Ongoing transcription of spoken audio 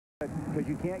because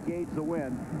you can't gauge the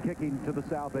wind kicking to the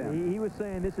south end. He was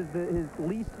saying this is his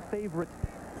least favorite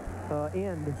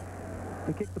end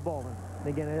to kick the ball in. And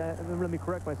again, let me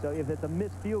correct myself. If it's a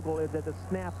missed field goal, it's at the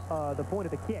snap, the point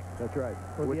of the kick. That's right.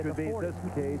 Which would be this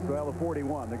case, well, the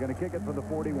 41. They're going to kick it for the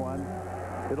 41.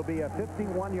 It'll be a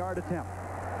 51-yard attempt.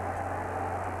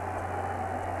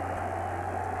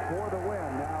 For the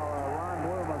win. Now, Ron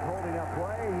Bloom is holding up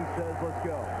play. He says, let's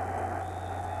go.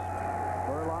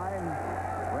 Burline,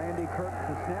 Randy Kirk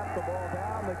to snap the ball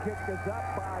down. The kick is up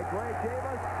by Greg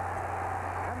Davis.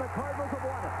 And the Cardinals have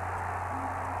won it.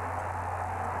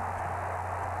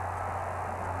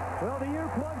 Well, the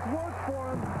earplugs worked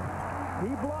for him.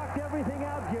 He blocked everything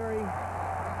out, Jerry.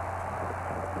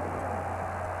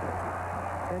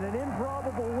 And an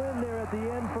improbable win there at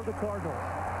the end for the Cardinals.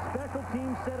 Special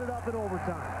teams set it up in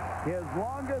overtime. His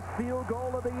longest field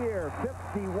goal of the year,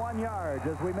 51 yards.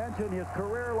 As we mentioned, his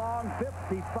career long,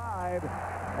 55.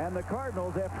 And the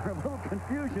Cardinals, after a little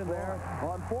confusion there,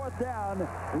 on 4th down,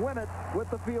 win it with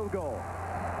the field goal.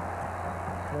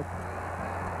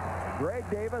 Greg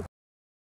Davis